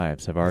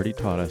lives have already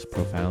taught us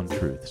profound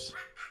truths.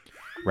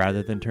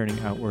 Rather than turning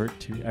outward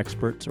to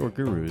experts or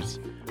gurus,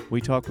 we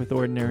talk with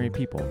ordinary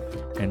people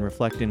and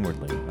reflect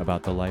inwardly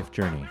about the life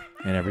journey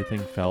and everything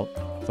felt,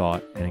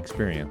 thought, and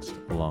experienced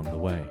along the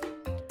way.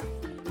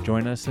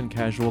 Join us in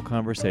casual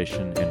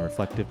conversation and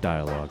reflective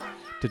dialogue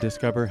to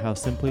discover how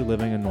simply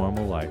living a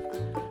normal life,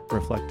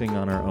 reflecting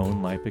on our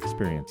own life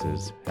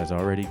experiences, has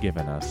already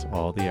given us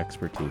all the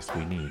expertise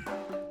we need.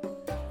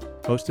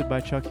 Hosted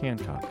by Chuck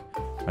Hancock,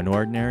 an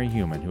ordinary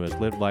human who has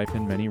lived life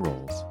in many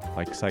roles,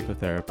 like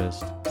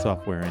psychotherapist,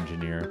 software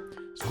engineer,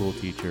 school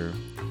teacher,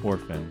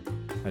 orphan,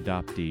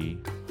 adoptee,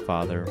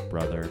 father,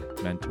 brother,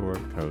 mentor,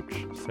 coach,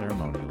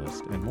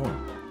 ceremonialist, and more.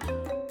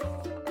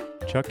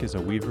 Chuck is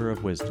a weaver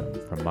of wisdom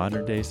from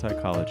modern-day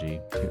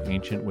psychology to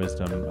ancient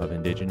wisdom of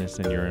indigenous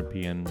and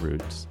European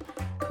roots,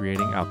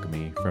 creating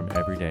alchemy from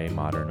everyday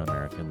modern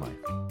American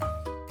life.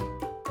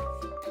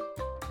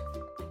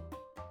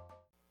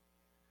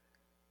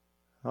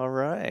 All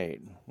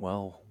right.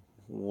 Well,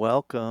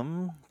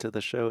 welcome to the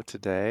show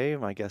today.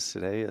 My guest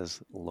today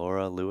is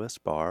Laura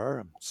Lewis-Barr.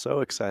 I'm so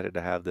excited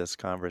to have this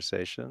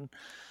conversation.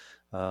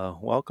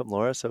 Welcome,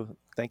 Laura. So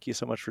thank you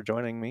so much for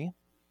joining me.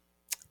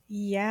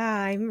 Yeah,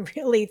 I'm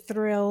really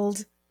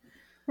thrilled.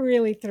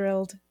 Really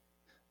thrilled.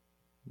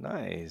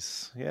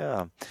 Nice.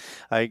 Yeah.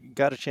 I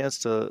got a chance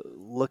to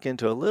look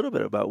into a little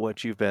bit about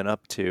what you've been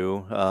up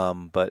to,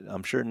 but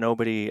I'm sure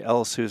nobody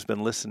else who's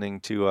been listening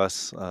to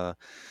us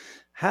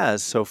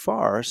has so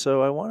far.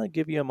 So I want to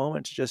give you a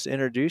moment to just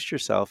introduce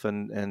yourself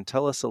and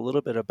tell us a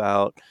little bit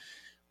about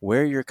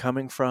where you're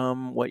coming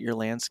from, what your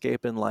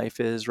landscape in life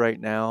is right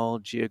now,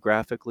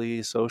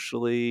 geographically,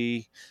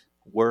 socially,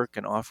 work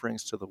and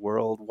offerings to the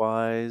world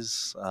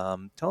wise.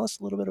 Tell us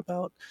a little bit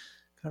about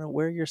kind of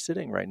where you're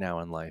sitting right now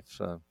in life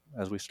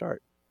as we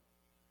start.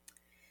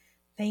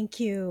 Thank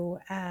you.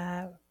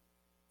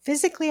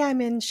 Physically,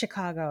 I'm in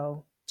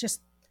Chicago,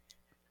 just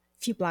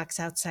a few blocks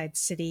outside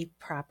city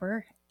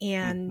proper.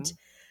 And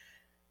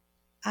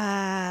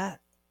Hmm.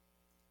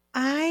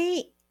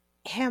 I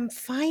am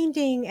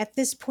finding at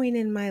this point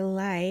in my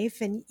life,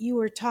 and you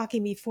were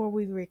talking before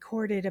we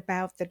recorded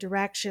about the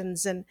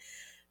directions, and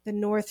the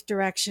north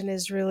direction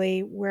is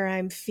really where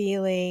I'm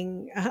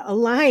feeling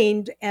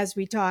aligned as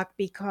we talk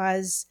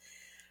because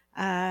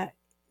Uh,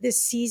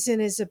 this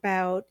season is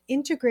about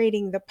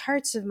integrating the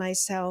parts of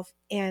myself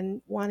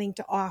and wanting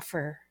to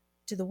offer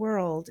to the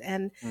world.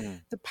 And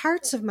Mm. the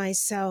parts of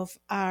myself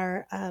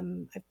are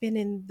I've been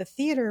in the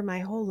theater my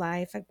whole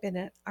life, I've been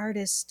an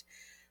artist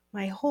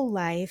my whole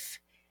life.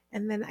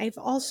 And then I've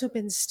also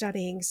been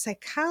studying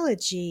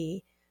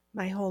psychology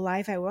my whole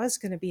life. I was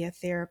going to be a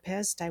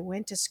therapist, I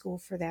went to school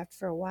for that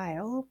for a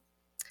while.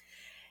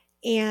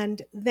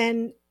 And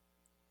then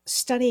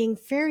studying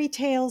fairy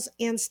tales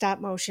and stop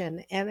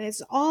motion. And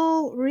it's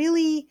all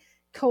really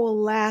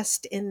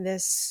coalesced in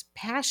this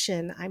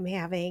passion I'm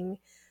having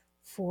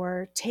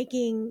for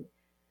taking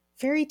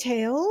fairy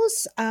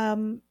tales. A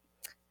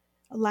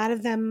lot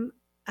of them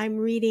I'm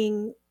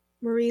reading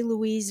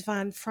Marie-Louise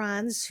von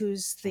Franz,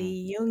 who's Mm.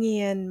 the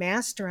Jungian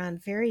master on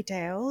fairy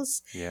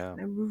tales. Yeah.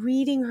 I'm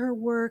reading her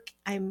work.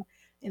 I'm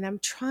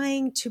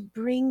trying to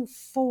bring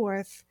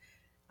forth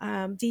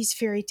these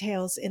fairy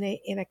tales in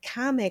a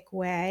comic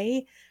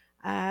way,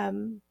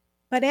 um,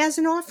 but as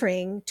an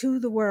offering to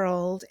the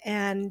world,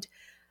 and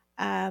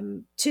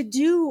to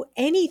do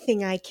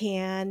anything I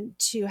can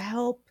to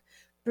help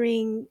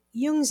bring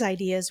Jung's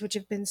ideas, which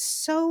have been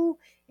so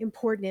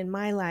important in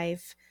my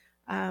life,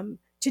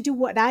 to do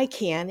what I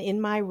can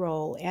in my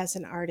role as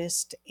an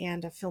artist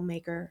and a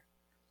filmmaker.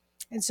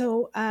 And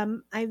so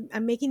I'm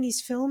making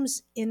these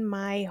films in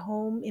my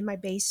home, in my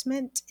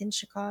basement in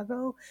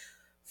Chicago,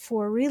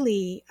 for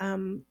really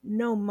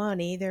no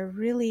money. They're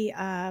really,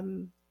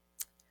 I'm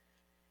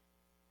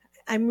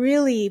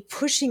really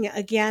pushing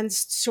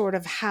against sort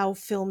of how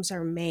films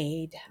are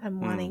made. I'm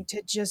Mm. wanting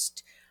to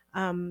just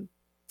um,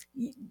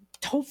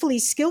 hopefully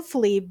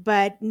skillfully,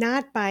 but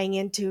not buying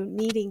into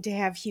needing to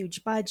have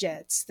huge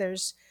budgets.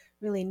 There's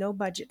really no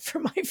budget for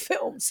my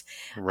films.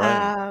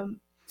 Right. Um,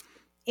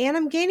 and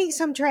I'm gaining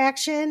some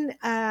traction.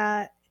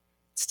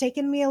 It's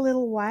taken me a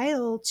little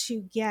while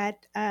to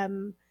get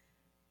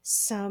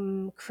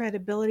some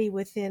credibility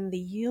within the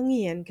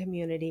Jungian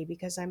community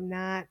because I'm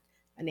not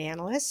an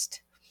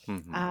analyst.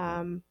 Hmm.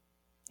 Um,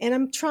 and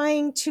I'm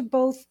trying to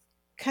both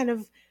kind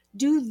of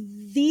do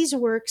these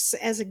works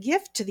as a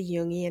gift to the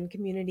Jungian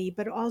community,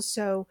 but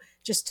also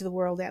just to the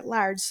world at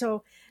large.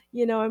 So,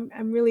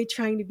 I'm really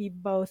trying to be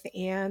both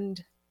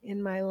and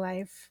in my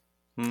life.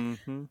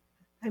 Hmm.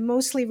 I'm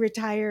mostly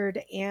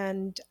retired,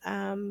 and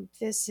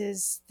this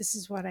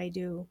is what I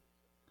do.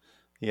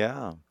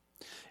 Yeah.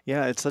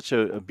 Yeah, it's such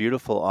a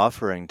beautiful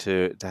offering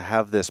to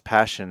have this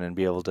passion and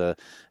be able to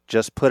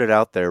just put it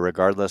out there,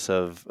 regardless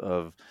of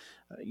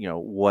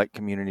what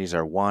communities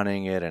are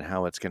wanting it and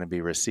how it's going to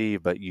be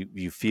received. But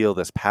you feel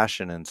this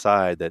passion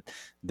inside that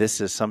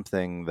this is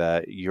something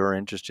that you're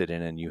interested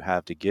in and you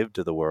have to give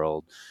to the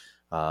world.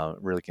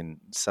 Really can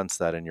sense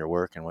that in your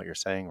work and what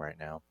you're saying right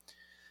now.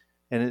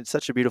 And it's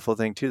such a beautiful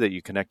thing too that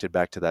you connected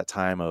back to that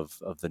time of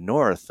the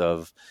North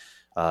of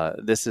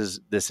this is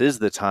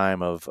the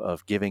time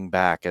of giving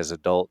back as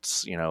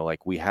adults.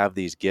 Like we have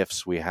these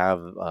gifts, we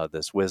have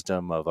this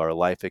wisdom of our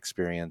life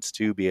experience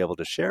to be able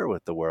to share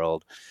with the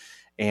world.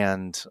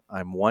 And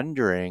I'm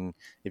wondering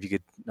if you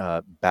could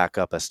back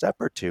up a step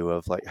or two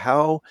of like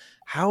how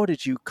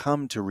did you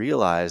come to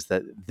realize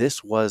that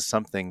this was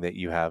something that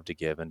you have to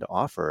give and to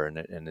offer,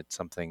 and it's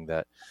something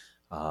that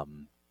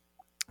um,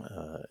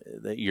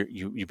 that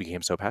you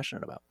became so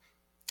passionate about.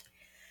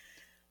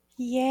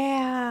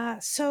 Yeah.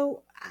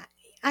 So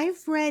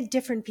I've read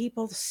different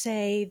people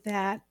say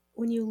that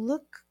when you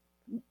look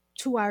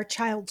to our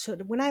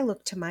childhood, when I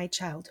look to my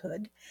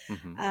childhood,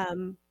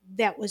 Hmm.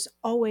 that was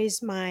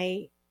always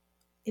my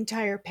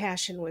entire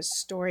passion was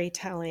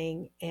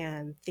storytelling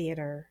and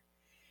theater.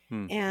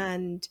 Hmm.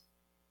 And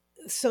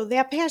so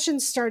that passion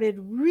started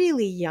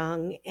really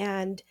young,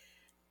 and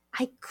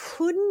I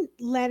couldn't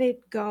let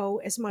it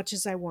go as much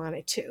as I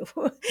wanted to.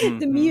 Hmm.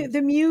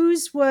 The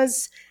muse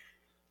was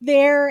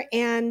there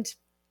and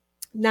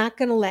not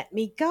going to let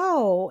me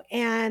go.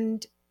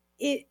 And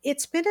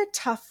it's been a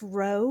tough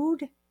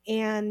road.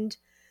 And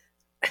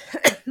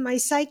my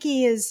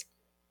psyche is,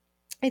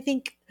 I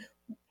think,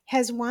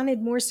 has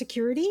wanted more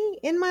security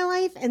in my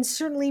life, and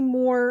certainly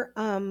more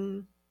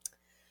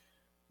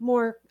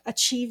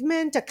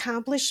achievement,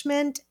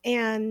 accomplishment,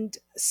 and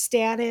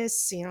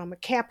status. I'm a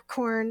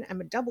Capricorn.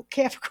 I'm a double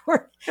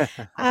Capricorn.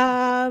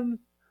 Um,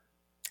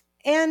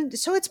 and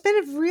so it's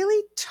been a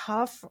really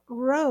tough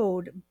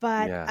road,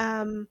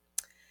 Yeah.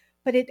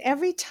 but at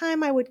every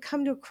time I would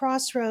come to a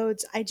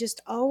crossroads, I just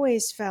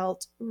always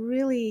felt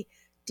really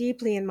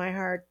deeply in my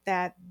heart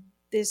that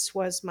this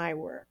was my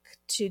work,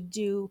 to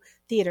do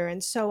theater.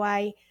 And so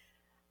I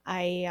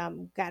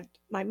got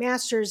my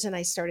master's and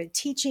I started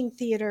teaching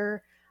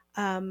theater,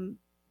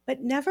 but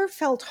never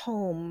felt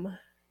home.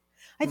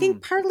 I Hmm.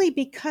 think partly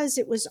because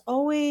it was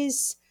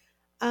always,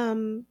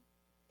 um,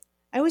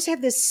 I always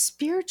had this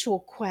spiritual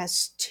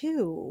quest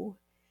too.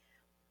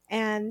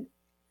 And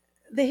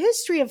the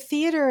history of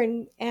theater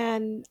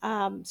and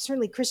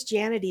certainly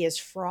Christianity is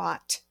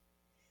fraught.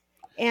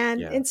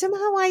 Yeah. And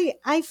somehow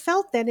I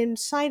felt that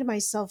inside of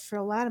myself for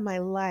a lot of my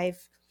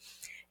life.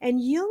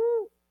 And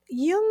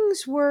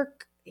Jung's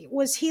work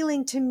was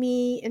healing to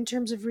me in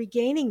terms of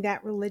regaining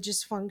that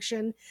religious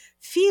function,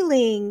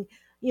 feeling,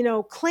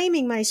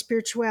 claiming my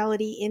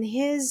spirituality in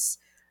his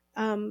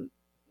um,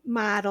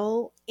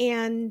 model.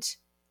 And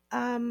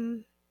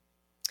um,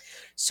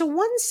 so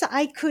once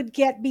I could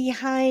get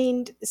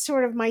behind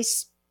sort of my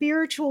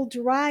spiritual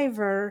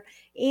driver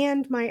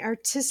and my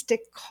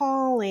artistic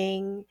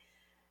calling,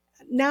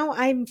 now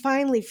I'm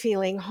finally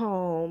feeling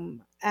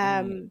home.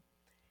 Mm.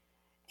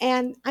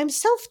 And I'm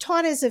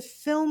self-taught as a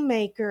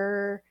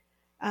filmmaker,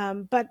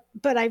 but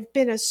I've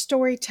been a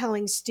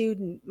storytelling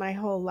student my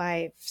whole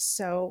life.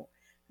 So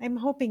I'm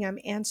hoping I'm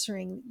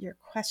answering your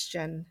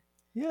question.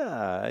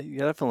 Yeah,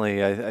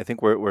 definitely. I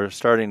think we're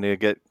starting to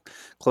get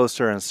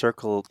closer and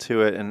circle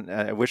to it. And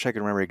I wish I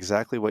could remember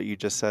exactly what you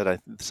just said.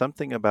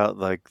 Something about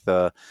like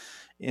the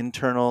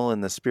internal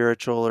and the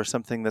spiritual, or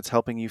something that's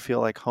helping you feel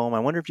like home. I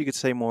wonder if you could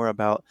say more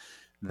about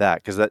that,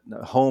 because that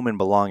home and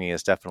belonging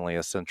is definitely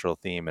a central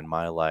theme in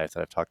my life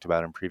that I've talked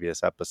about in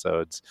previous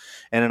episodes,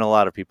 and in a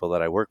lot of people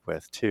that I work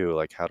with too.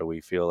 Like, how do we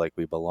feel like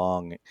we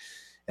belong?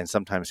 And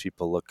sometimes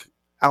people look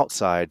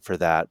outside for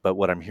that. But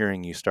what I'm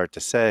hearing you start to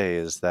say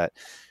is that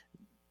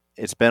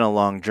it's been a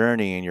long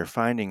journey and you're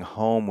finding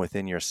home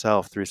within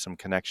yourself through some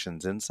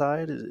connections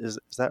inside. Is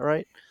that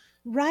right?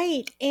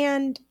 Right.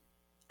 And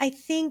I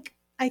think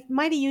I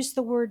might have used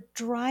the word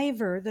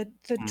driver. The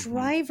Hmm.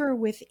 driver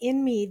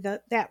within me,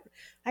 that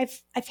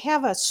I've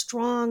have a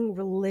strong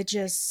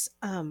religious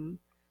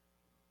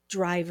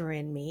driver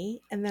in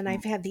me, and then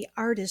I've had the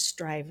artist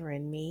driver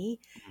in me,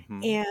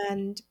 Mm-hmm.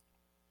 and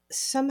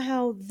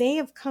somehow they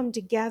have come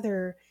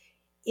together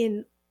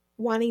in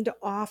wanting to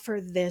offer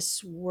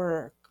this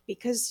work,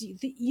 because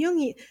the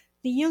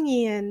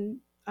Jungian,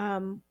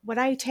 what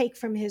I take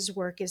from his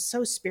work is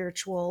so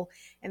spiritual,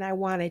 and I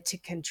wanted to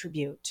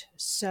contribute.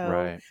 So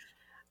Right.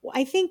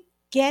 I think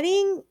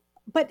getting,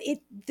 but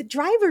the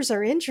drivers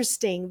are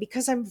interesting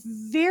because I'm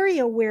very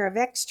aware of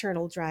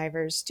external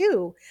drivers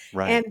too,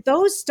 Right. and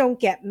those don't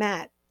get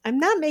met. I'm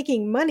not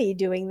making money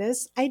doing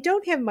this. I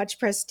don't have much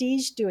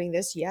prestige doing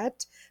this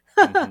yet.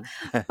 Hmm.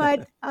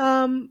 but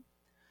um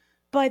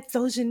but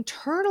those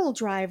internal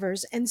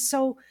drivers, and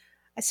so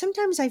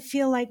sometimes I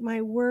feel like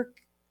my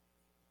work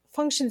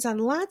functions on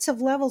lots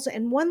of levels,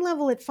 and one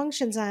level it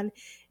functions on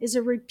is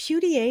a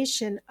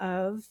repudiation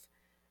of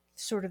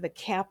sort of the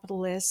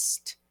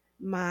capitalist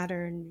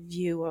modern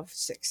view of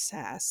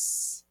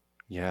success.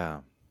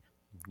 Yeah.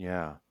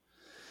 Yeah.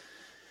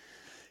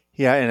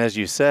 Yeah. And as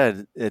you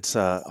said, it's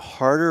a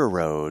harder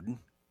road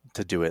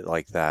to do it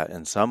like that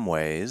in some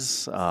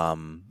ways.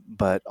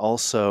 But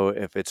also,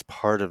 if it's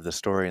part of the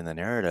story and the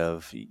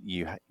narrative,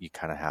 you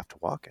kind of have to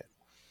walk it,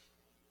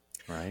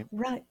 right?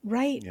 Right,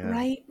 right, Yeah.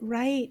 right,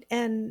 right.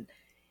 And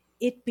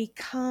it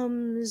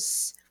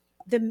becomes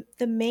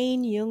the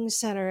Maine Jung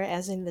Center,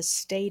 as in the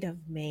state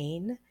of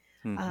Maine.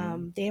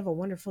 Mm-hmm. They have a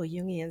wonderful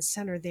Jungian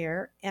center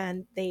there,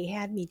 and they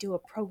had me do a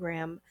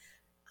program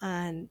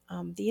on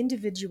the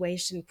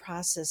individuation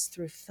process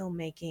through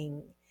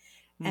filmmaking.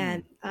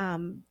 And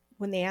Mm.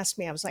 when they asked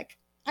me, I was like,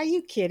 "Are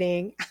you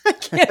kidding? I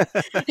can't."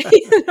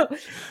 You know,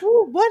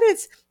 what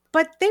is?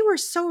 But they were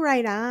so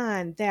right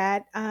on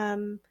that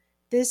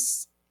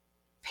this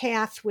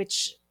path,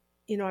 which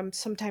I'm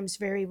sometimes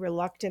very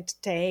reluctant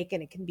to take,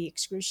 and it can be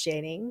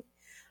excruciating,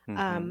 Mm-hmm.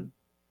 um,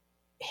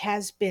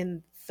 has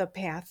been the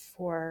path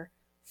for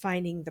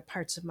finding the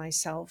parts of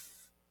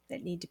myself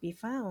that need to be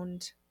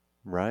found.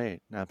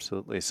 Right,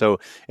 absolutely. So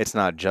it's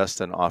not just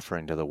an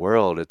offering to the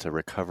world, it's a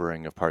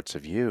recovering of parts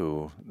of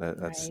you.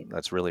 That's Right,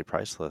 that's really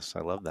priceless.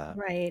 I love that.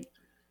 right.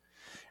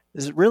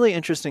 There's a really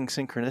interesting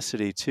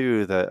synchronicity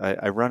too that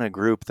I run a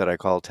group that I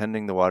call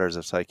Tending the Waters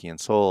of Psyche and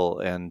Soul.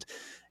 And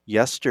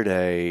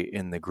yesterday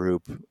in the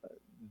group,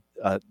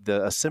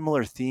 a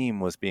similar theme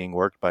was being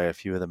worked by a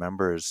few of the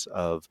members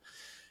of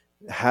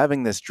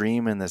having this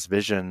dream and this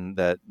vision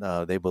that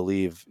they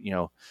believe,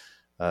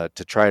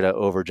 to try to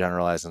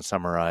overgeneralize and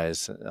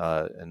summarize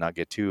and not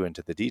get too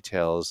into the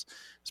details.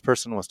 This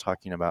person was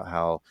talking about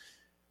how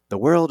the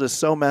world is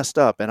so messed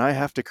up and I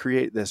have to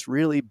create this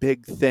really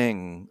big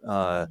thing.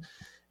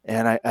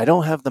 And I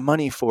don't have the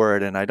money for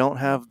it, and I don't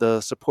have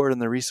the support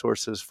and the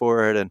resources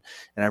for it, and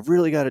I've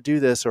really got to do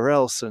this, or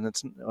else, and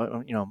it's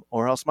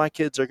or else my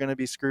kids are going to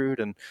be screwed,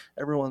 and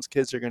everyone's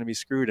kids are going to be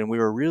screwed. And we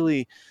were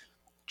really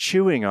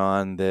chewing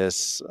on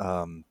this.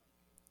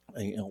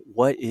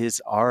 What is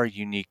our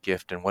unique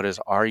gift, and what is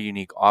our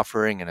unique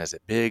offering, and is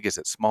it big? Is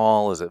it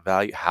small? Is it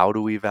value? How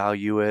do we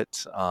value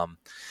it?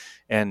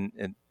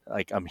 And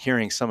like I'm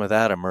hearing some of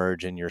that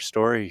emerge in your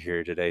story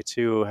here today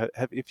too.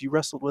 Have you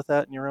wrestled with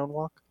that in your own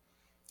walk?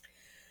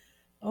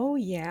 Oh,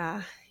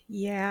 yeah.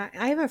 Yeah.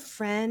 I have a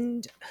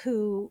friend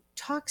who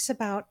talks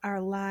about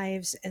our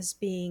lives as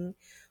being,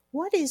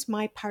 what is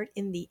my part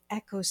in the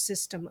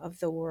ecosystem of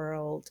the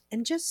world?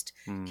 And just,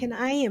 Mm, can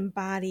I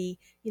embody,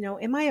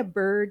 am I a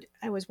bird?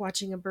 I was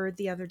watching a bird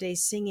the other day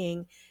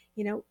singing,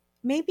 you know,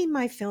 maybe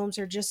my films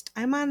are just,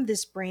 I'm on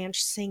this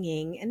branch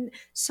singing and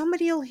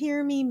somebody will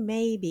hear me,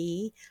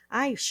 maybe.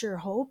 I sure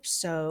hope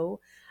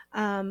so.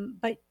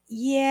 But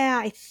yeah,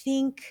 I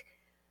think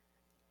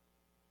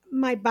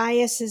my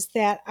bias is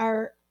that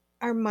our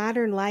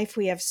modern life,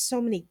 we have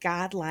so many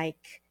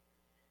godlike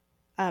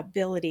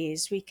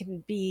abilities. We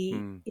can be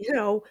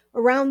mm,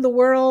 around the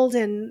world,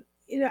 and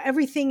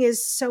everything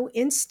is so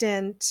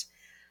instant.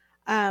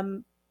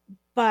 um,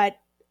 but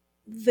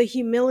the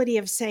humility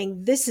of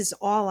saying, this is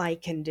all I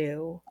can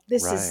do,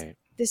 right.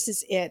 this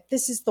is it,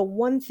 this is the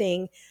one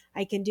thing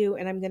I can do,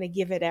 and I'm going to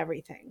give it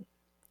everything.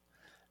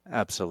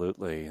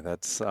 Absolutely.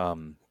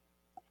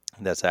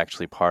 That's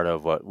actually part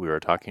of what we were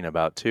talking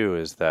about too,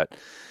 is that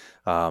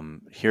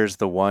here's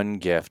the one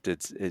gift.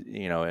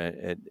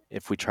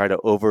 If we try to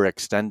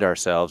overextend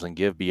ourselves and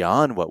give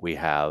beyond what we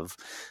have,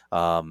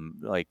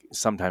 like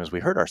sometimes we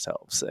hurt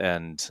ourselves,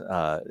 and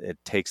it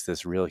takes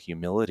this real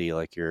humility,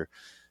 like you're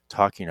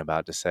talking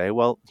about, to say,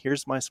 well,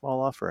 here's my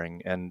small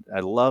offering. And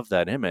I love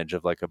that image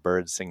of like a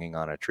bird singing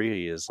on a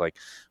tree. Is like,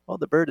 well,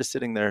 the bird is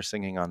sitting there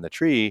singing on the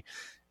tree.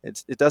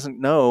 It doesn't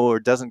know or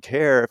doesn't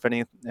care if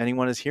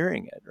anyone is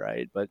hearing it,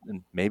 right? But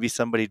and maybe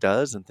somebody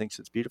does and thinks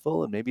it's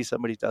beautiful, and maybe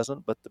somebody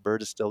doesn't, but the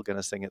bird is still going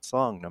to sing its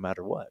song no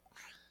matter what.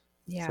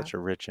 Yeah, Such a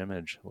rich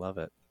image. Love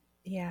it.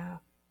 yeah.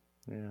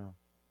 Yeah.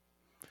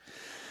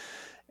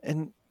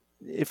 And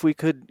if we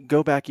could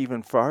go back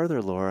even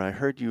farther, Laura, I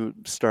heard you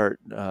start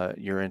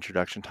your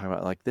introduction talking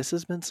about like this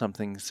has been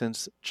something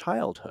since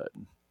childhood.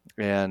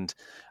 And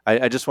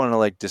I just want to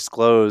like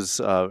disclose,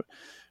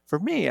 for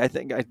me, I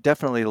think I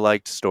definitely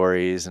liked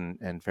stories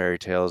and fairy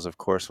tales, of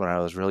course, when I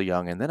was really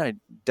young. And then I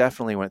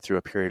definitely went through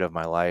a period of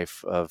my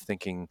life of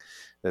thinking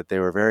that they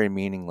were very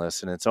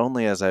meaningless. And it's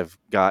only as I've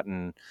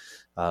gotten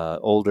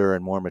older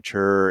and more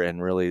mature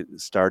and really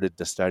started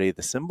to study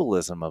the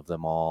symbolism of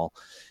them all.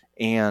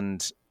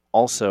 And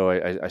also,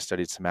 I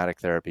studied somatic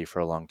therapy for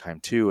a long time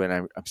too. And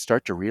I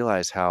start to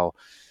realize how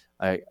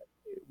I,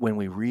 when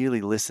we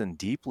really listen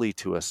deeply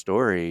to a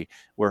story,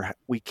 where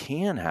we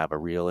can have a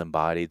real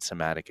embodied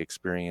somatic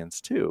experience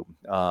too.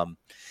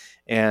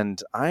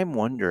 And I'm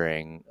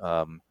wondering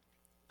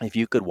if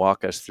you could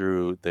walk us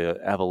through the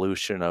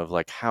evolution of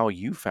like how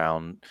you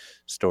found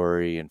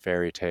story and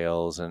fairy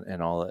tales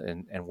and all,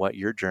 and what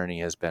your journey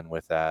has been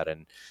with that,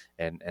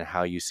 and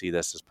how you see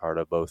this as part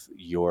of both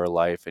your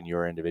life and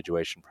your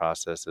individuation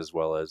process, as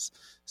well as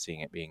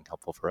seeing it being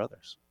helpful for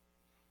others.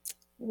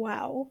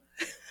 Wow.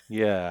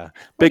 Yeah, What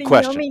big a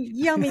question. yummy,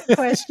 yummy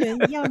question.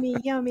 Yummy,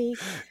 yummy.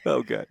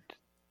 Oh, good.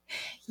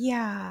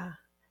 Yeah.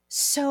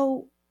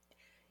 So,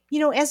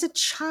 as a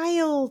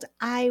child,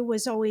 I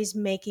was always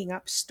making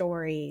up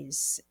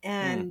stories Mm,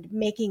 and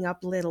making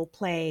up little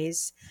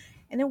plays.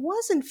 And it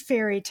wasn't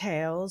fairy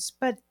tales,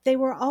 but they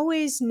were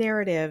always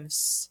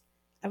narratives.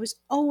 I was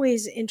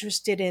always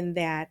interested in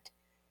that,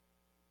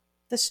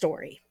 the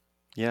story.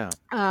 yeah.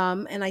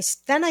 And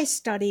then I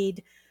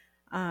studied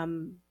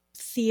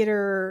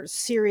theater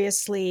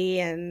seriously,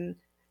 and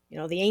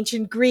the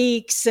ancient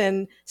Greeks,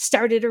 and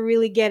started to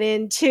really get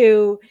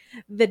into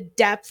the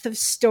depth of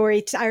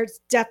storytelling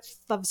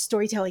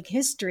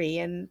history,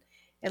 and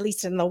at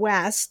least in the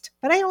West.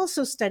 But I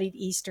also studied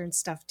Eastern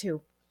stuff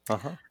too.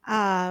 Uh-huh.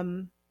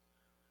 Um,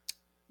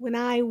 when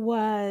I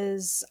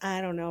was,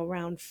 I don't know,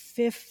 around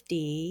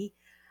 50,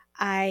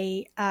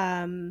 I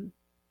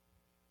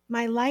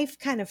my life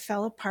kind of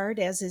fell apart,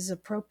 as is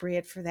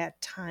appropriate for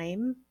that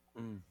time.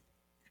 Mm.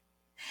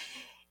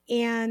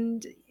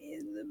 And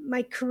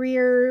my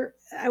career,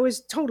 I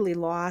was totally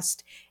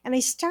lost. And I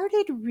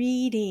started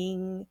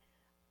reading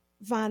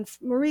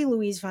Marie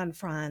Louise von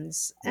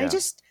Franz. Yeah.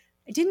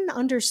 I didn't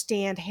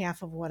understand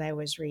half of what I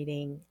was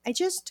reading.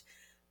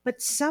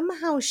 But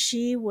somehow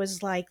she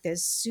was like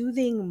this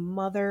soothing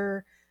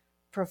mother,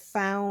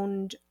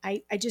 profound.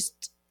 I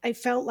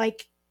felt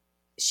like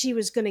she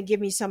was going to give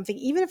me something,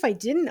 even if I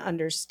didn't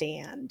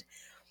understand.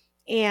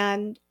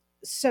 And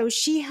so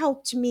she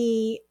helped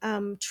me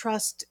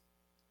trust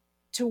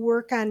to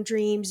work on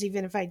dreams,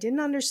 even if I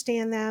didn't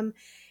understand them.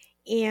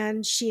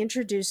 And she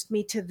introduced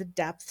me to the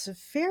depths of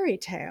fairy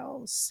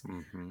tales.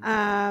 Mm-hmm.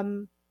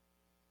 Um,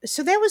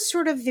 so that was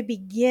sort of the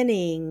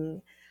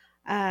beginning.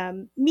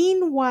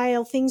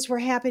 Meanwhile, things were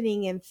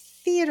happening in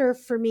theater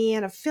for me,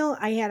 and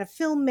I had a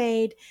film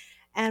made.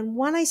 And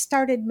when I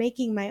started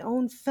making my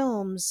own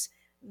films,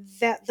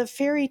 that the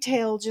fairy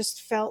tale just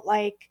felt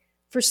like,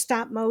 for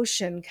stop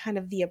motion, kind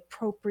of the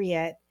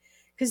appropriate,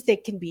 because they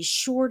can be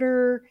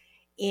shorter,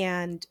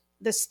 and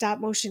the stop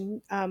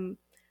motion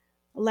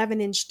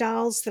 11-inch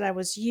dolls that I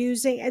was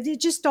using, it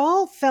just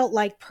all felt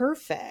like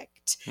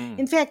perfect. Mm.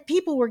 In fact,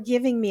 people were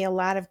giving me a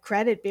lot of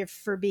credit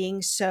for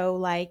being so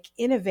like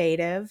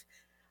innovative.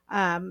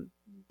 Um,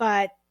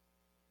 but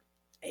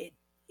it,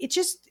 it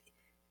just,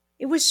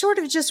 it was sort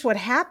of just what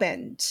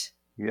happened.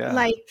 Yeah.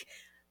 Like,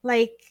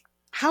 like,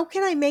 how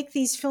can I make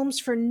these films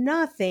for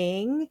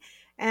nothing?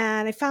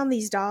 And I found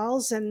these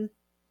dolls, and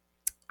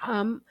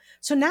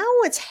so now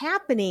what's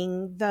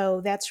happening,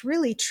 though, that's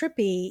really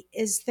trippy,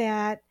 is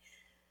that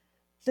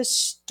the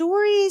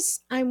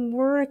stories I'm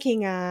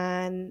working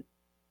on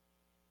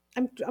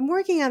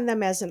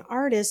them as an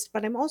artist,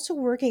 but I'm also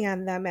working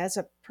on them as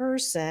a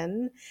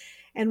person,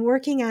 and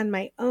working on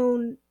my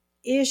own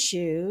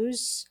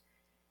issues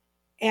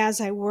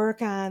as I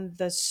work on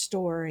the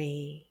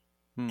story.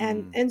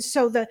 And Hmm. and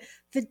so the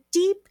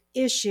deep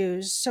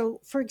issues. So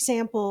for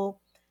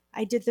example,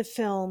 I did the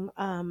film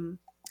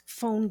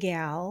Phone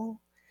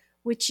Gal,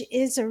 which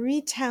is a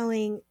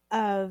retelling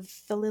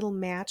of The Little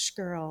Match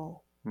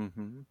Girl.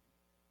 Mm-hmm.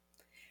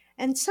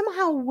 And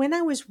somehow, when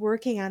I was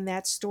working on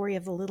that story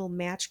of the little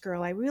match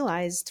girl, I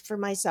realized for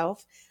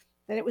myself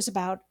that it was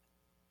about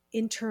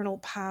internal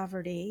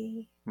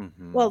poverty. Well,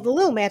 Mm-hmm. the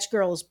little match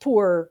girl is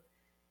poor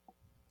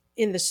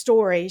in the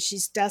story,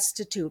 she's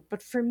destitute.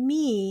 But for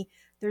me,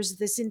 there's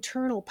this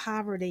internal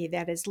poverty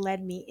that has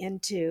led me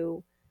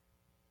into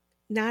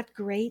not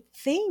great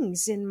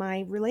things in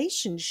my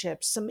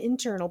relationships, some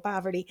internal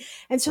poverty.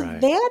 And so Right.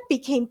 that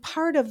became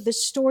part of the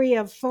story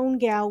of Phone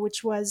Gal,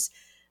 which was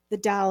the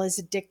doll is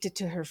addicted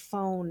to her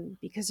phone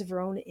because of her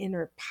own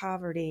inner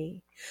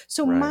poverty.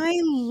 So Right.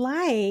 my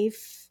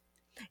life,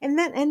 and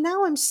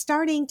now I'm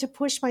starting to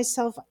push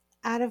myself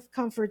out of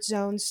comfort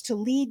zones to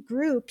lead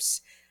groups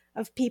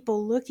of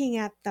people looking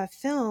at the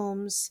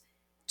films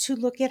to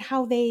look at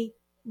how they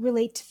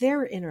relate to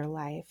their inner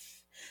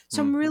life.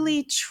 So I'm Mm-hmm.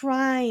 really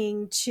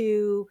trying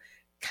to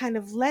kind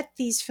of let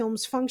these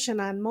films function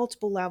on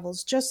multiple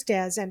levels, just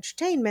as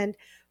entertainment,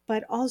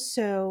 but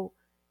also,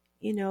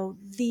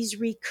 these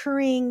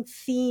recurring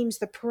themes,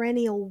 the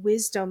perennial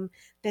wisdom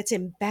that's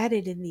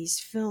embedded in these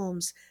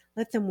films,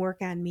 let them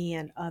work on me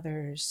and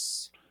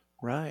others.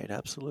 Right.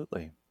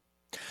 Absolutely.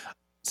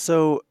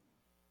 So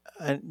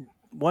I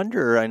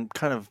wonder, I'm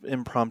kind of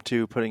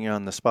impromptu putting you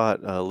on the spot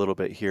a little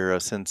bit here,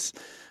 since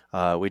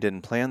we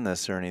didn't plan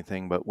this or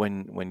anything, but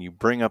when you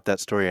bring up that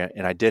story,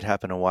 and I did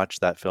happen to watch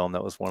that film,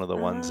 that was one of the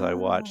ones I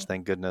watched, Ah,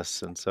 thank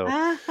goodness. And so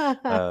ah,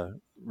 uh,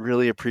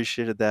 really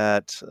appreciated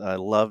that. I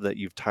love that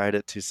you've tied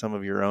it to some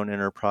of your own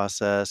inner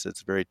process.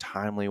 It's a very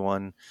timely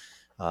one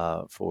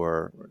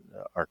for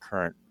our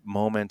current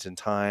moment in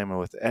time, and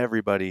with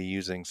everybody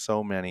using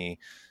so many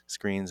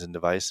screens and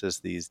devices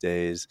these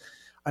days.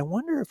 I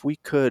wonder if we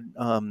could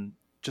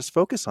just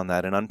focus on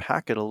that and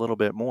unpack it a little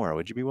bit more.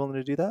 Would you be willing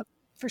to do that?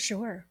 for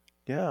sure.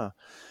 Yeah.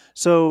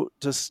 So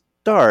to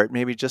start,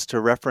 maybe just to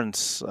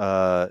reference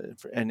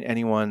and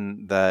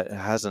anyone that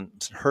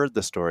hasn't heard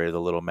the story of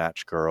the Little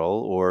Match Girl,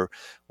 or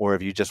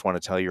if you just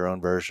want to tell your own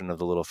version of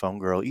the Little Phone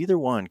Girl, either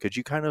one, could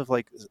you kind of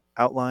like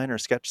outline or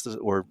sketch the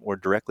or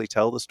directly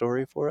tell the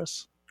story for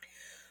us?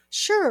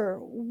 Sure.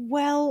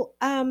 Well,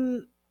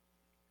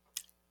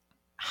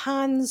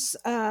 Hans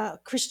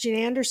Christian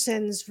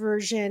Andersen's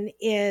version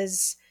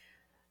is,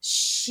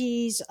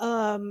 she's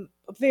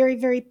very,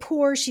 very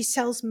poor. She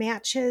sells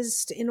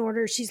matches in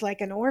order, she's like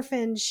an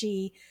orphan.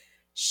 She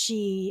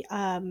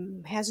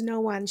has no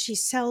one. She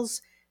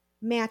sells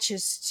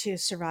matches to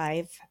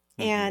survive.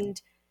 Mm-hmm.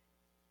 And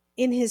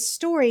in his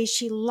story,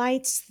 she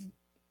lights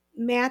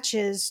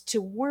matches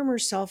to warm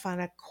herself on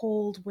a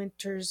cold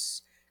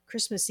winter's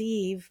Christmas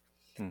Eve.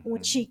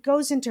 When she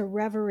goes into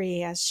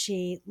reverie as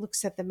she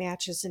looks at the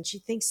matches and she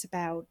thinks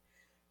about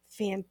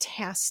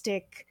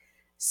fantastic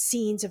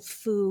scenes of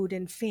food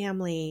and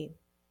family.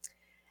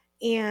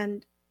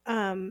 And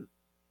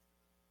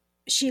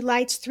she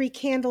lights three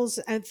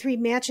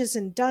matches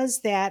and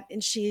does that.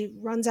 And she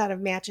runs out of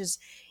matches.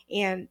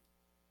 And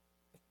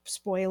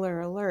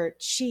spoiler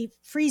alert, she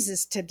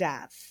freezes to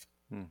death.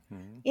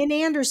 In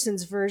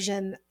Anderson's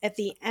version, at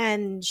the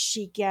end,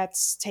 she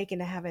gets taken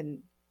to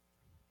heaven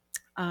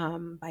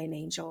by an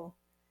angel.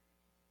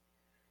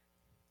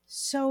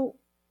 So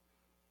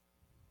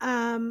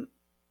the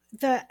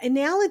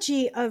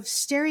analogy of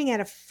staring at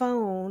a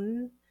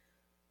phone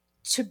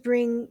to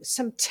bring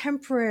some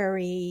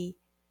temporary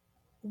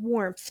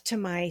warmth to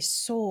my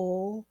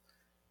soul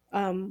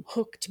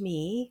hooked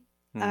me.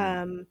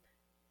 And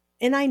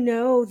I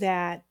know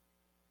that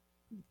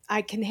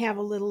I can have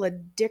a little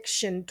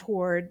addiction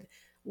toward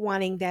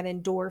wanting that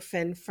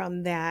endorphin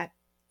from that,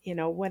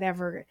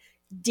 whatever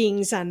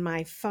dings on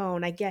my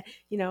phone. I get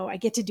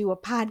to do a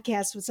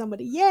podcast with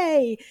somebody.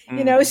 Yay.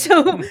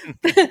 So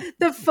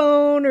the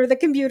phone or the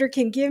computer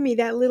can give me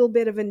that little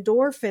bit of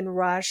endorphin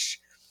rush.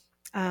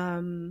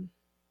 And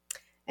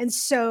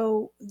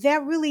so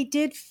that really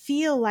did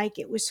feel like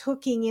it was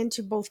hooking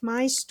into both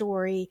my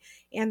story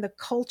and the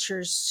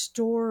culture's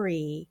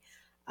story.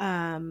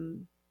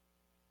 And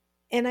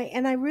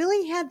I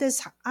really had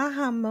this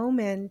aha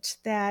moment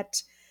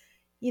that,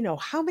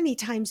 how many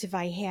times have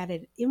I had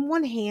it? In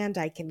one hand,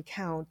 I can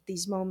count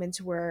these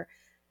moments where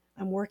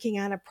I'm working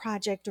on a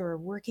project or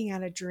working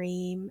on a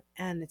dream,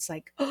 and it's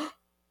like,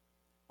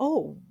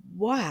 oh,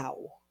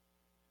 wow,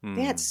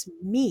 that's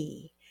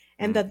me.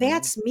 And the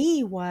that's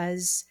me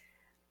was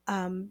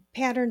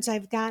patterns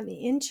I've gotten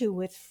into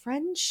with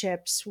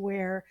friendships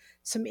where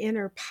some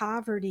inner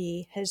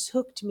poverty has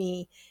hooked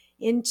me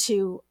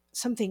into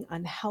something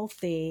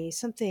unhealthy,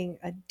 something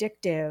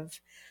addictive.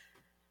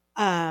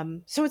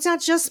 So it's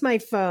not just my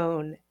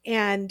phone.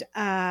 And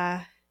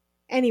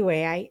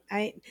anyway,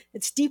 I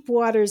it's deep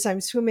waters I'm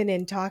swimming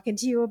in talking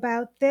to you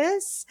about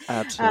this. I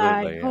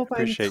Absolutely. I hope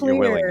I'm appreciate your clear.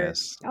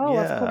 willingness. Oh,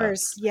 of Yeah.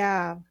 course.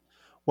 Yeah.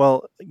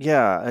 Well,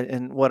 yeah,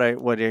 and what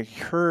I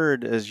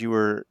heard as you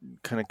were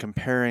kind of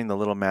comparing the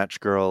little match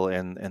girl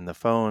and the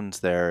phones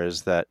there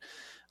is that,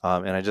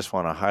 and I just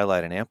want to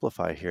highlight and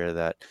amplify here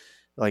that,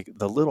 like,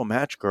 the little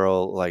match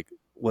girl, like,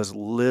 was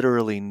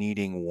literally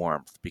needing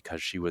warmth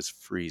because she was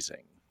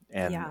freezing,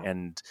 Yeah.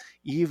 and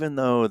even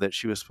though that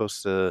she was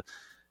supposed to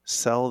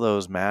sell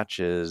those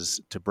matches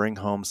to bring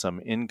home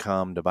some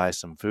income to buy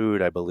some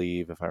food, I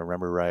believe, if I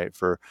remember right,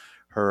 for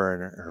her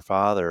and her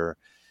father.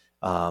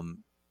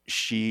 Um,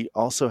 she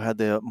also had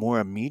the more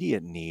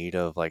immediate need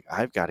of, like,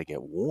 I've got to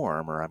get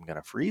warm or I'm going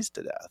to freeze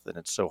to death. And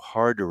it's so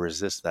hard to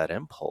resist that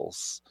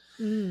impulse.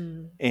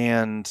 Mm.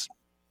 And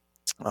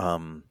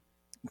um,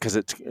 because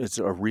it's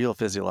a real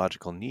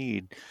physiological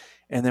need.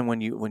 And then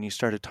when you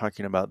started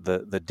talking about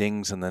the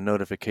dings and the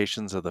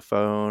notifications of the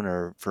phone,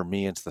 or for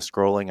me it's the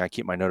scrolling, I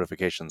keep my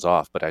notifications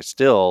off, but I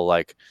still,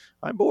 like,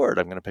 I'm bored,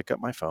 I'm going to pick up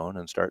my phone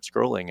and start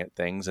scrolling at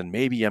things, and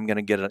maybe I'm going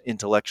to get an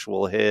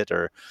intellectual hit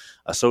or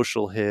a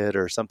social hit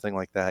or something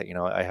like that.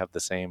 I have the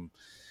same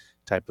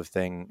type of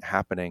thing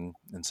happening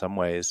in some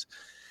ways.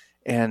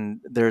 And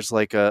there's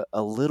like a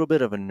little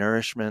bit of a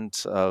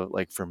nourishment of,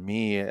 like, for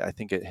me, I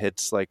think it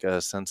hits like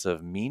a sense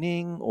of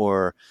meaning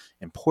or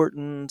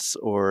importance,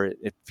 or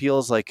it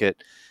feels like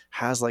it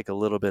has like a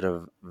little bit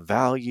of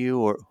value,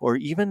 or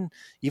even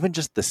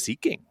just the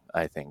seeking.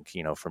 I think,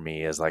 for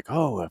me, is like,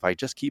 oh, if I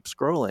just keep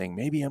scrolling,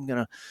 maybe I'm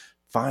gonna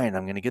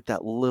get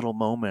that little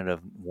moment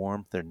of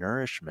warmth or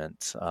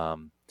nourishment,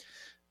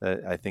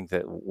 that I think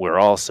that we're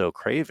all so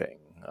craving.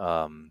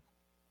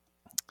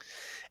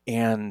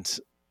 And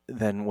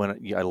then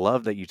I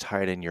love that you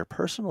tied in your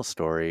personal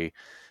story,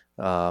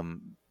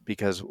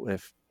 because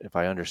if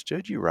I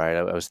understood you right,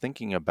 I was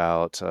thinking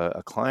about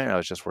a client I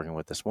was just working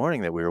with this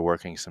morning, that we were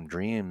working some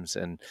dreams,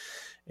 and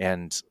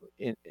and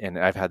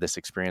I've had this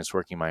experience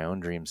working my own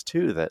dreams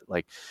too, that,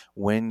 like,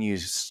 when you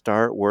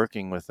start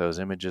working with those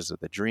images of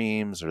the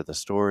dreams or the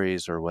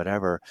stories or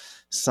whatever,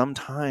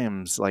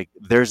 sometimes, like,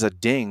 there's a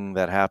ding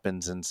that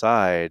happens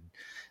inside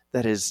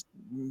that is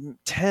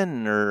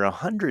 10 or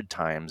 100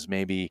 times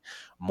maybe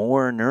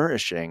more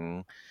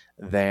nourishing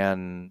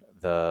than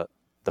the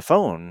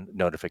phone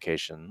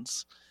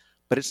notifications,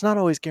 but it's not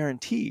always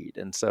guaranteed.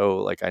 And so,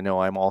 like, I know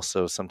I'm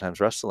also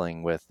sometimes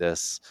wrestling with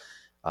this.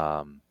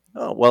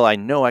 Oh, well, I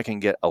know I can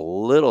get a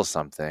little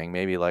something,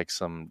 maybe like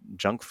some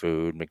junk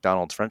food,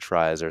 McDonald's French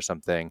fries or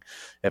something,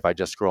 if I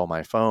just scroll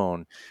my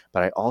phone.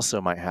 But I also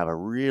might have a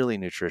really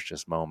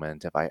nutritious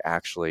moment if I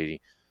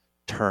actually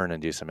turn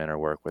and do some inner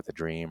work with a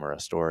dream or a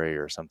story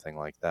or something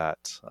like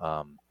that.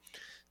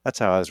 That's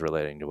how I was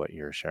relating to what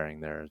you were sharing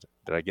there.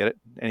 Did I get it?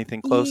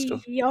 Anything close to?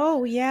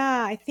 Oh,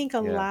 yeah. I think a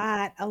Yeah.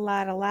 lot, a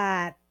lot, a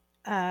lot.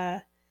 Uh,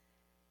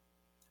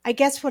 I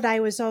guess what I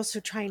was also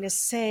trying to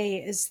say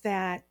is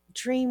that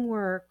dream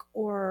work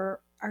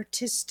or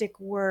artistic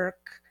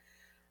work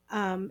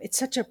It's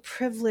such a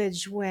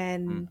privilege Mm.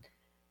 when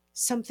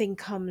something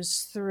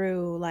comes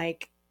through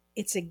like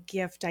it's a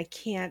gift. I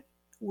can't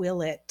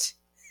will it.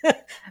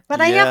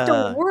 But I have to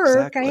Yeah,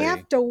 work. I exactly.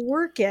 have to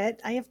work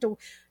it. I have to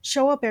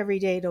show up every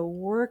day to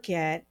work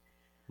it.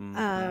 Hmm.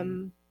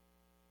 Um,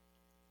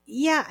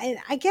 yeah, and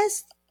I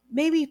guess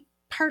maybe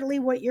partly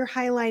what you're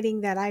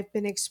highlighting that I've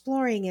been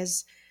exploring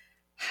is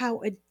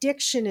how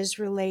addiction is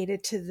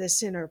related to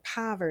this inner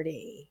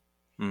poverty.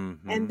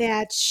 And Hmm.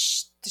 that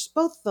there's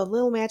both the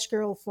little match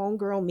girl, phone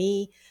girl,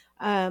 me,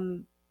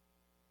 um,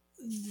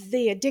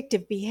 the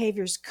addictive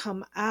behaviors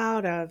come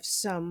out of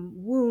some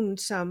wound,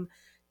 some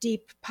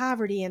deep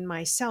poverty in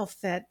myself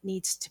that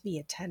needs to be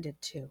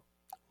attended to.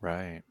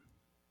 Right,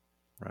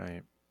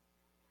 right.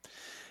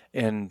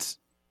 And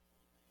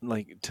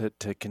like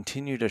to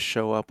continue to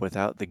show up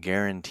without the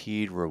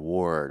guaranteed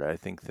reward, I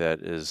think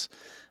that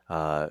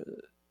uh,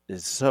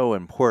 is so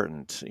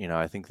important.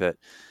 I think that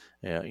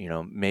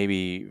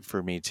maybe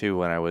for me too,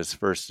 when I was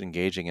first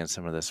engaging in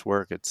some of this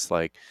work, it's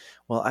like,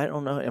 well, I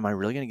don't know, am I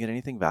really going to get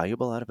anything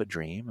valuable out of a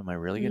dream? Am I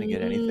really going to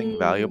get anything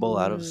valuable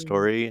out of a Mm.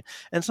 story?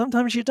 And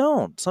sometimes you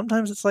don't.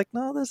 Sometimes it's like,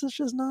 no, this is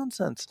just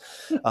nonsense.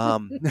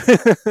 Um,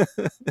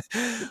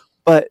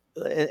 but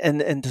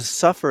and to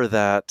suffer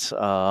that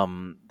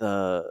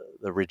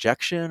the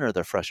rejection or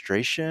the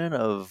frustration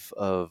of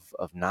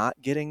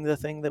not getting the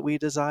thing that we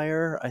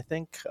desire, I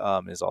think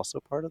is also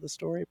part of the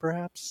story,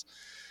 perhaps.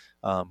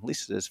 At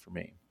least it is for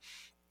me.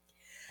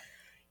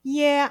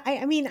 Yeah,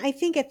 I mean, I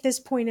think at this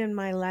point in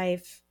my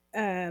life,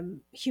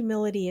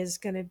 humility is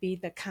going to be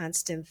the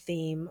constant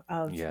theme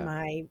of Yeah.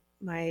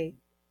 my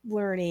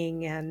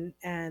learning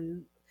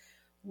and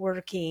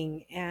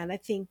working. And I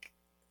think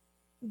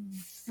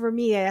for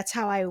me, that's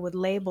how I would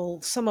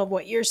label some of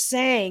what you're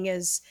saying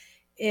is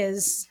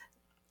it's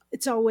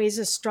always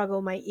a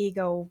struggle. My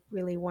ego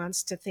really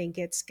wants to think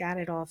it's got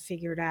it all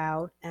figured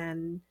out,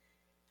 and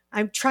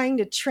I'm trying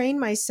to train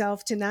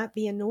myself to not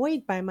be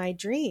annoyed by my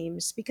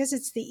dreams because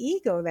it's the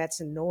ego that's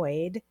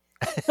annoyed.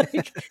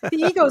 Like the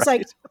ego's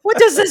like, Right. what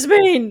does this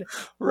mean?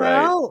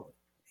 Right. Well,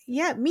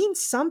 yeah, it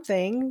means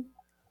something.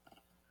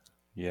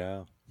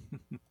 Yeah.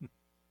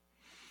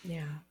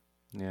 Yeah.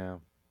 Yeah.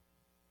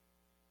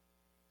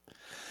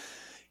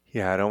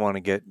 Yeah, I don't want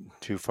to get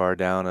too far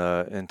down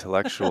a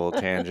intellectual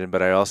tangent,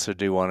 but I also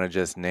do want to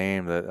just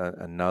name that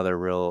another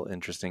real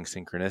interesting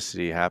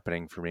synchronicity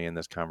happening for me in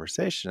this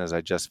conversation as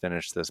I just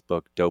finished this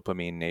book,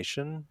 Dopamine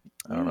Nation.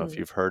 I don't know if Mm.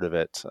 you've heard of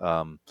it,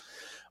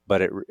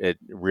 but it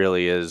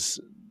really is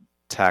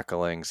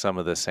tackling some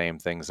of the same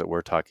things that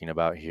we're talking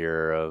about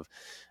here of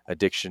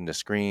addiction to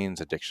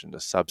screens, addiction to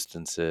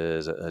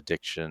substances,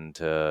 addiction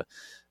to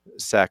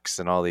sex,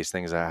 and all these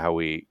things, how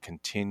we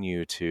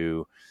continue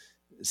to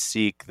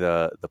seek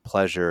the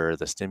pleasure,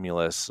 the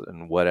stimulus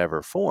in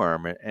whatever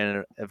form,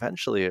 and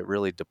eventually it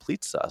really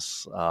depletes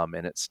us,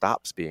 and it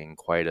stops being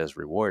quite as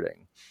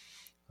rewarding.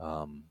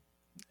 Um,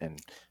 and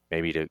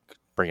maybe to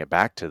bring it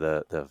back to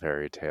the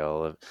fairy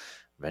tale,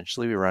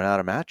 eventually we run out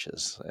of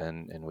matches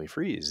and we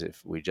freeze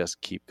if we just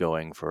keep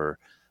going for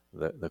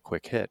the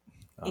quick hit.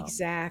 Um,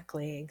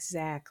 Exactly,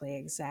 exactly,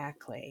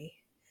 exactly.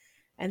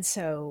 And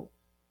so,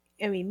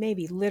 I mean,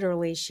 maybe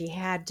literally she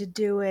had to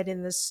do it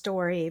in the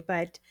story,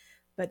 but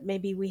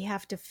maybe we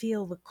have to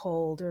feel the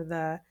cold or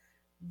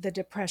the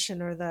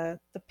depression or the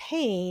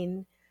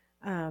pain.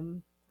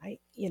 I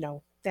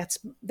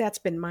that's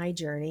been my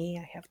journey.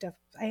 I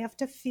have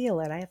to feel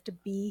it. I have to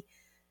be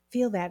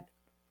feel that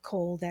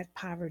cold, that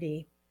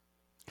poverty.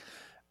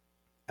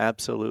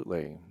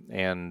 Absolutely,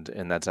 and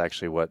that's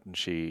actually what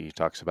she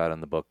talks about in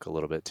the book a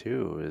little bit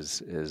too.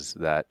 Is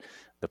that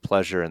the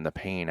pleasure and the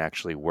pain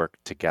actually work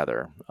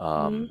together.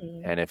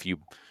 Mm. And if you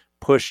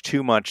push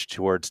too much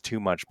towards too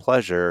much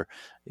pleasure,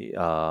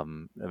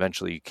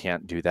 eventually you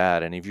can't do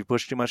that. And if you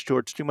push too much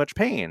towards too much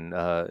pain,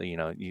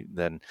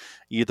 then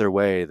either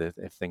way,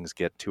 if things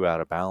get too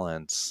out of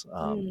balance,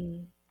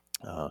 Mm.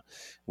 uh,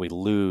 we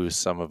lose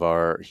some of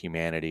our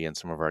humanity and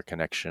some of our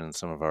connection,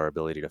 some of our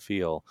ability to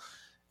feel.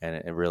 And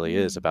it really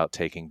is Mm. about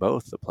taking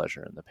both the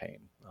pleasure and the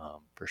pain,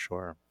 for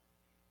sure.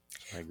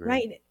 I agree.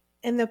 Right.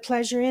 And the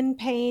pleasure in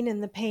pain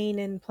and the pain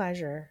in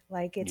pleasure.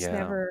 Like it's Yeah.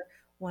 never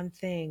one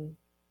thing.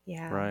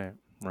 Yeah. Right.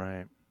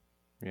 Right.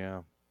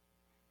 Yeah.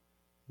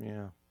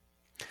 Yeah.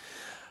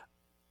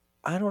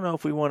 I don't know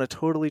if we want to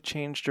totally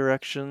change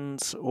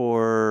directions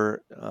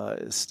or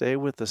stay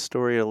with the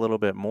story a little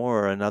bit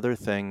more. Another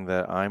thing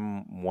that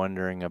I'm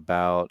wondering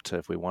about,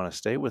 if we want to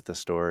stay with the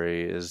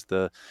story, is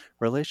the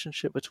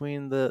relationship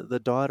between the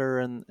daughter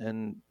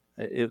and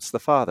it's the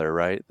father,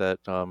 right? That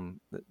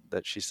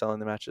she's selling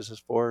the mattresses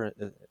for.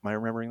 Am I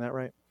remembering that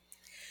right?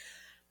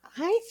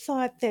 I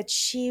thought that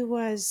she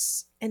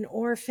was an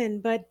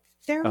orphan, but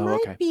there Oh,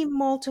 might okay. be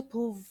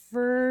multiple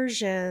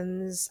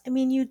versions. I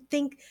mean, you'd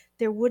think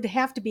there would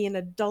have to be an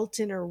adult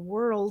in her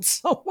world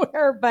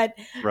somewhere, but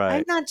I'm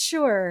Right. not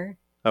sure.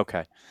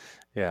 Okay.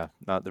 Yeah,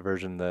 not the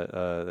version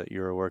that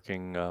you were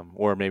working,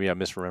 or maybe I'm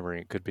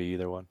misremembering. It could be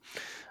either one.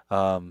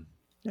 Um,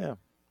 yeah.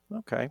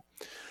 Okay.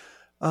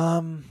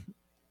 Um,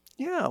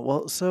 yeah.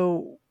 Well,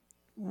 so.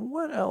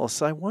 What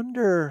else? I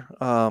wonder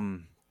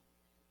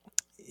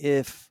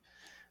if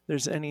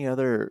there's any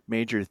other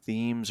major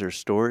themes or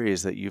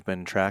stories that you've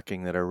been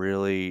tracking that are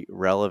really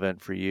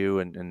relevant for you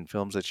and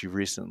films that you've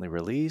recently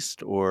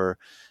released or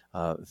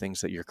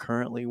things that you're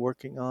currently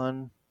working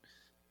on.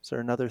 Is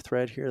there another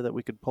thread here that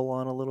we could pull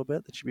on a little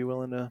bit that you'd be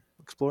willing to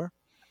explore?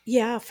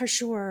 Yeah, for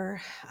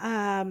sure.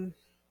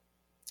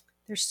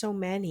 There's so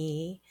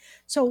many.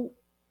 So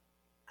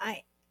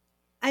I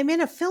I'm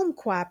in a film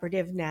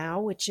cooperative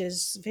now, which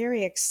is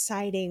very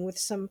exciting with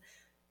some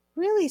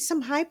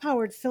high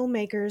powered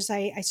filmmakers.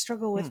 I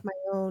struggle Hmm. with my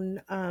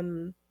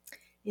own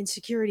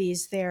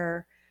insecurities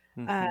there.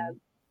 Uh, Mm-hmm.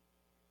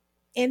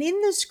 and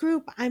in this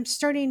group, I'm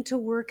starting to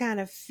work on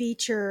a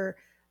feature,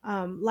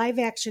 live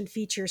action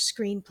feature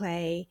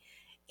screenplay.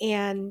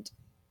 And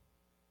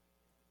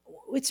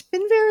it's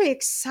been very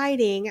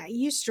exciting. I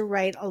used to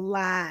write a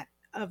lot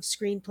of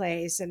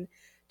screenplays and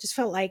just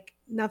felt like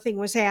nothing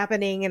was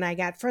happening and I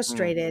got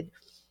Mm. frustrated.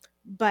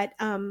 But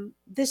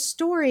this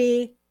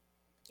story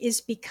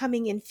is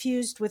becoming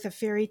infused with a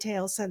fairy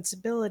tale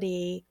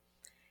sensibility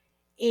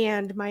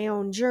and my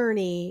own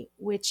journey,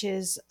 which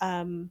is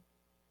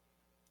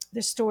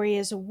the story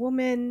is a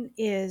woman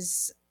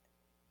is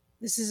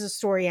this is a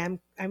story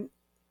I'm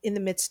in the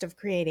midst of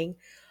creating.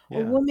 A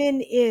Yeah.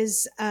 woman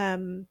is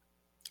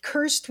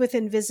cursed with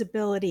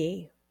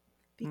invisibility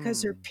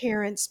because her Hmm.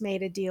 parents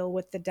made a deal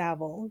with the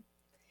devil,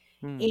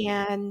 Hmm.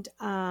 and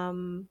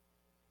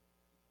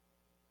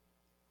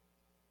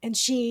and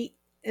she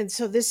and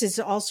so this is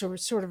also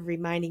sort of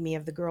reminding me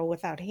of the girl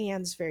without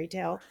hands fairy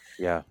tale.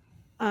 Yeah.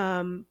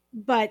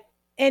 But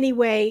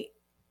anyway,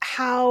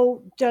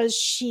 how does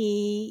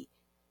she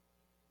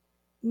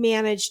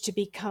manage to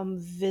become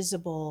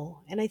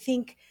visible? And I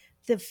think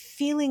the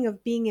feeling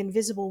of being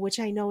invisible, which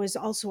I know is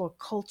also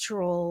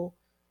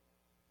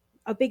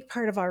a big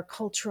part of our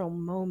cultural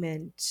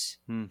moment.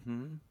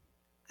 Mm-hmm.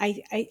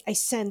 I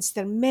sense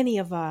that many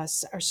of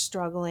us are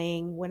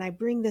struggling. When I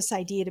bring this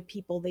idea to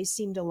people, they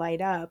seem to light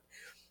up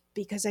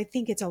because I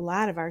think it's a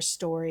lot of our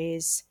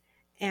stories.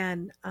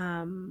 And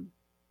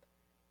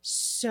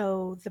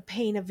so the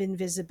pain of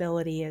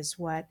invisibility is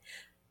what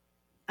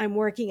I'm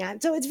working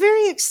on. So it's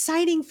very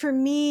exciting for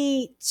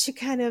me to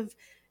kind of,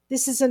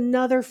 this is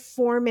another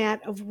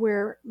format of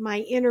where my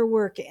inner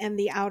work and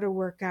the outer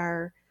work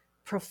are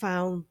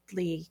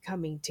profoundly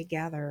coming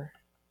together.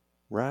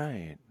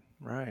 Right.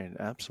 Right.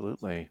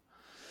 Absolutely.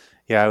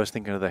 Yeah, I was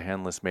thinking of the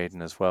Handless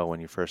Maiden as well when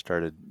you first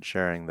started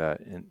sharing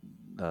that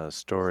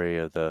story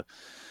of the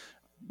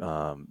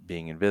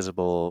being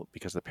invisible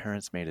because the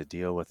parents made a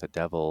deal with the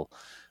devil.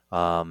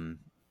 Um,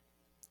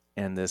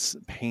 and this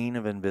pain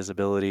of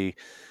invisibility,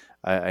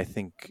 I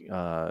think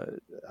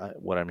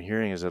what I'm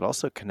hearing is it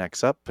also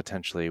connects up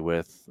potentially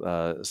with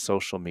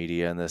social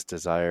media and this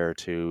desire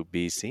to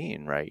be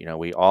seen, right? You know,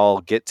 we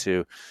all get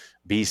to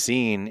be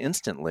seen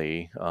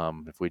instantly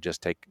if we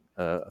just take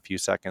a few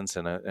seconds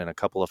and a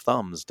couple of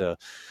thumbs to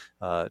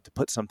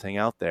put something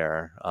out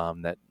there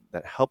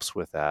that helps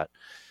with that.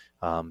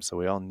 So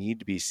we all need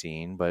to be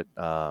seen, but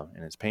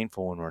and it's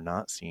painful when we're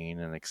not seen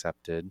and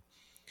accepted.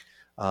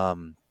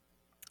 Um,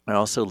 I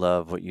also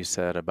love what you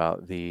said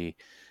about the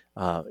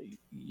uh,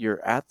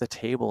 you're at the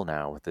table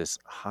now with this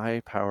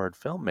high-powered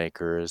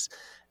filmmakers,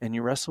 and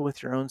you wrestle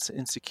with your own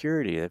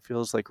insecurity. It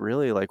feels like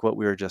really like what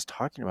we were just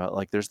talking about.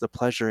 Like there's the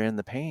pleasure and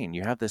the pain.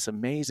 You have this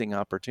amazing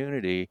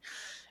opportunity,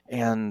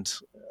 and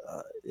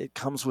it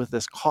comes with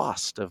this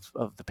cost of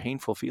the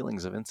painful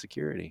feelings of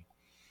insecurity.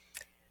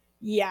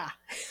 Yeah,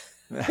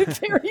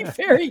 very,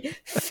 very,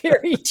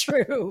 very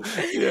true.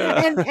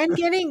 Yeah. And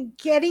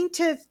getting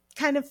to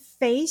kind of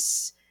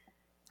face,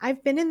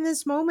 I've been in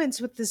these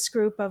moments with this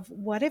group of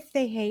what if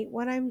they hate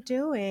what I'm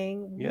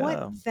doing?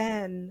 What Yeah.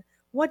 then?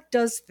 What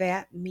does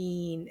that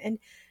mean?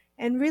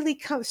 And really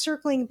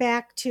circling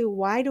back to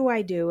why do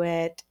I do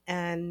it?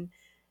 And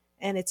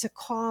it's a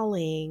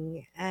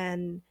calling.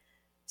 And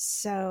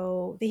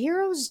so the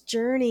hero's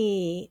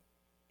journey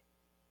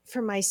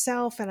for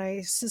myself, and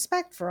I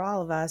suspect for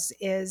all of us,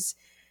 is,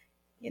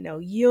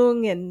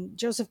 Jung and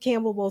Joseph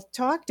Campbell both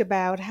talked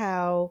about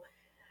how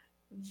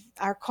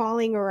our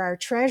calling or our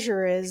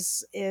treasure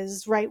is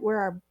right where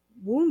our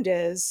wound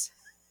is.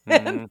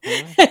 and,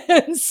 Hmm.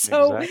 and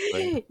so,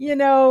 Exactly. you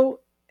know,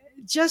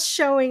 just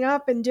showing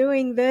up and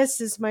doing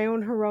this is my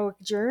own heroic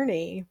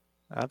journey.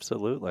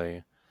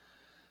 Absolutely.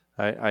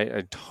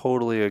 I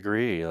totally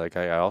agree. Like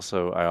I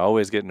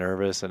always get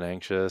nervous and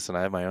anxious and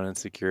I have my own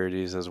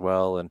insecurities as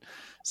well. And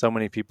so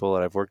many people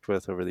that I've worked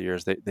with over the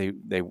years, they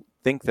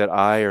think that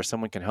I or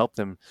someone can help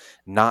them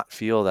not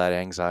feel that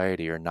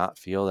anxiety or not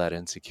feel that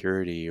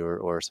insecurity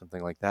or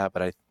something like that.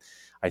 But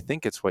I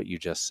think it's what you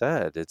just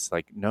said. It's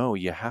like, no,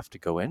 you have to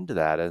go into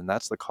that. And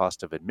that's the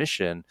cost of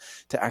admission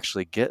to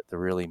actually get the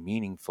really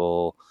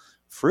meaningful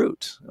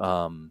fruit.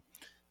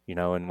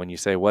 And when you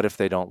say, "What if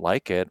they don't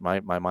like it?" My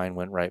mind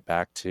went right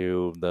back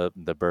to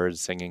the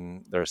birds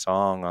singing their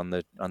song on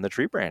the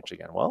tree branch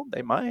again. Well,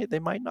 they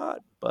might not,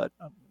 but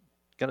I'm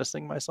gonna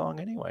sing my song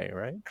anyway,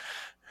 right?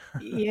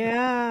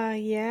 Yeah,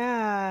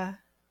 yeah,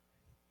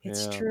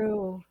 it's Yeah.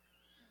 true.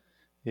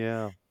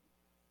 Yeah.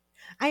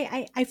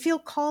 I feel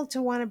called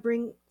to want to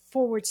bring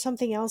forward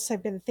something else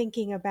I've been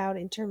thinking about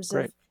in terms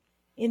Great. of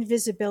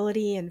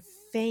invisibility and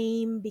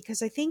fame,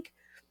 because I think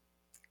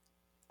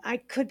I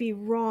could be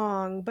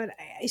wrong, but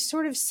I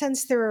sort of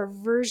sense there are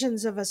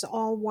versions of us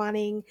all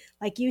wanting,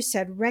 like you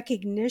said,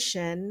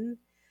 recognition,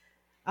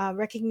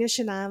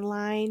 recognition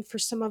online. For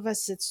some of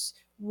us, it's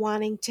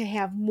wanting to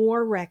have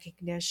more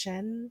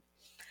recognition.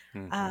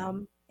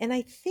 Mm-hmm. And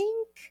I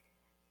think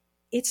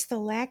it's the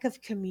lack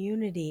of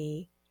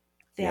community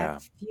that Yeah.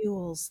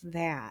 fuels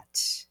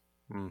that.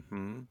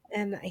 Mm-hmm.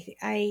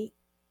 And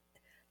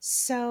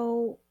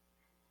so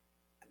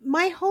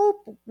my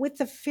hope with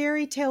the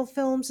fairy tale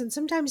films, and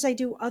sometimes I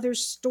do other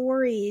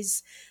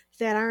stories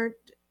that aren't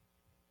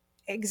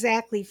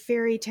exactly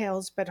fairy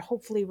tales, but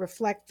hopefully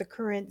reflect the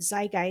current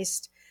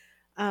zeitgeist,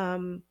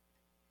 um,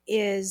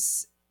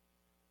 is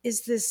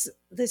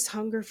this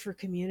hunger for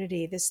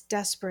community, this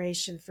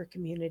desperation for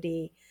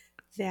community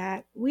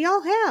that we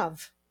all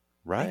have.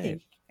 I Right.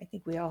 think I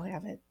think we all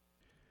have it.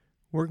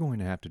 We're going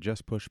to have to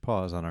just push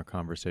pause on our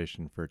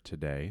conversation for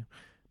today,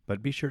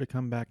 but be sure to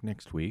come back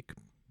next week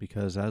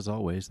because, as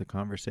always, the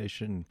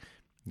conversation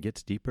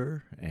gets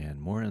deeper and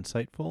more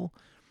insightful,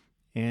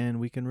 and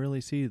we can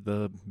really see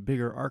the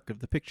bigger arc of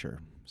the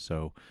picture.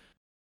 So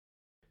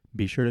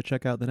be sure to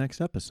check out the next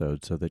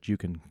episode so that you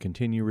can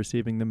continue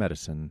receiving the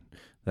medicine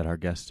that our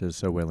guest is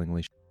so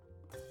willingly.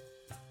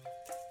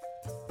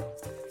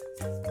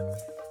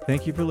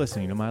 Thank you for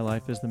listening to My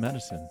Life is the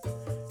Medicine.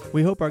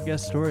 We hope our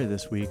guest story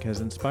this week has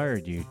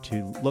inspired you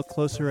to look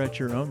closer at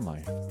your own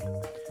life.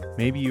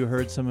 Maybe you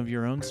heard some of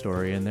your own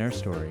story and their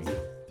story.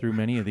 Through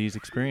many of these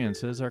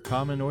experiences are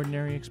common,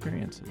 ordinary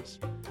experiences.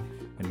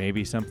 And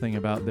maybe something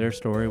about their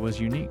story was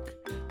unique,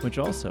 which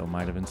also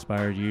might have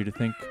inspired you to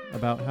think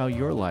about how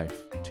your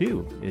life,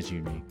 too, is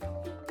unique.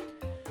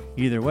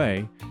 Either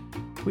way,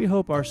 we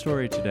hope our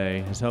story today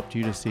has helped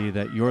you to see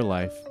that your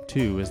life,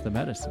 too, is the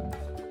medicine.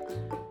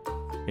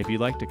 If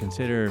you'd like to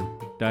consider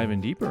diving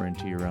deeper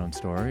into your own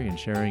story and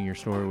sharing your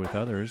story with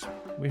others,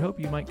 we hope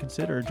you might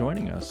consider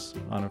joining us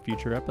on a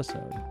future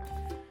episode.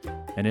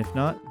 And if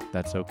not,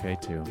 that's okay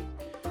too.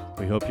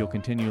 We hope you'll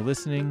continue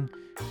listening,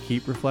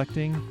 keep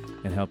reflecting,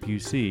 and help you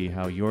see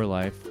how your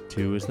life,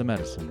 too, is the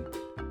medicine.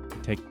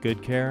 Take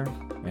good care,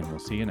 and we'll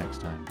see you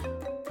next time.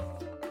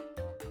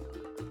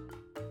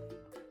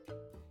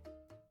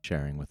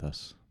 Sharing with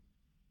us.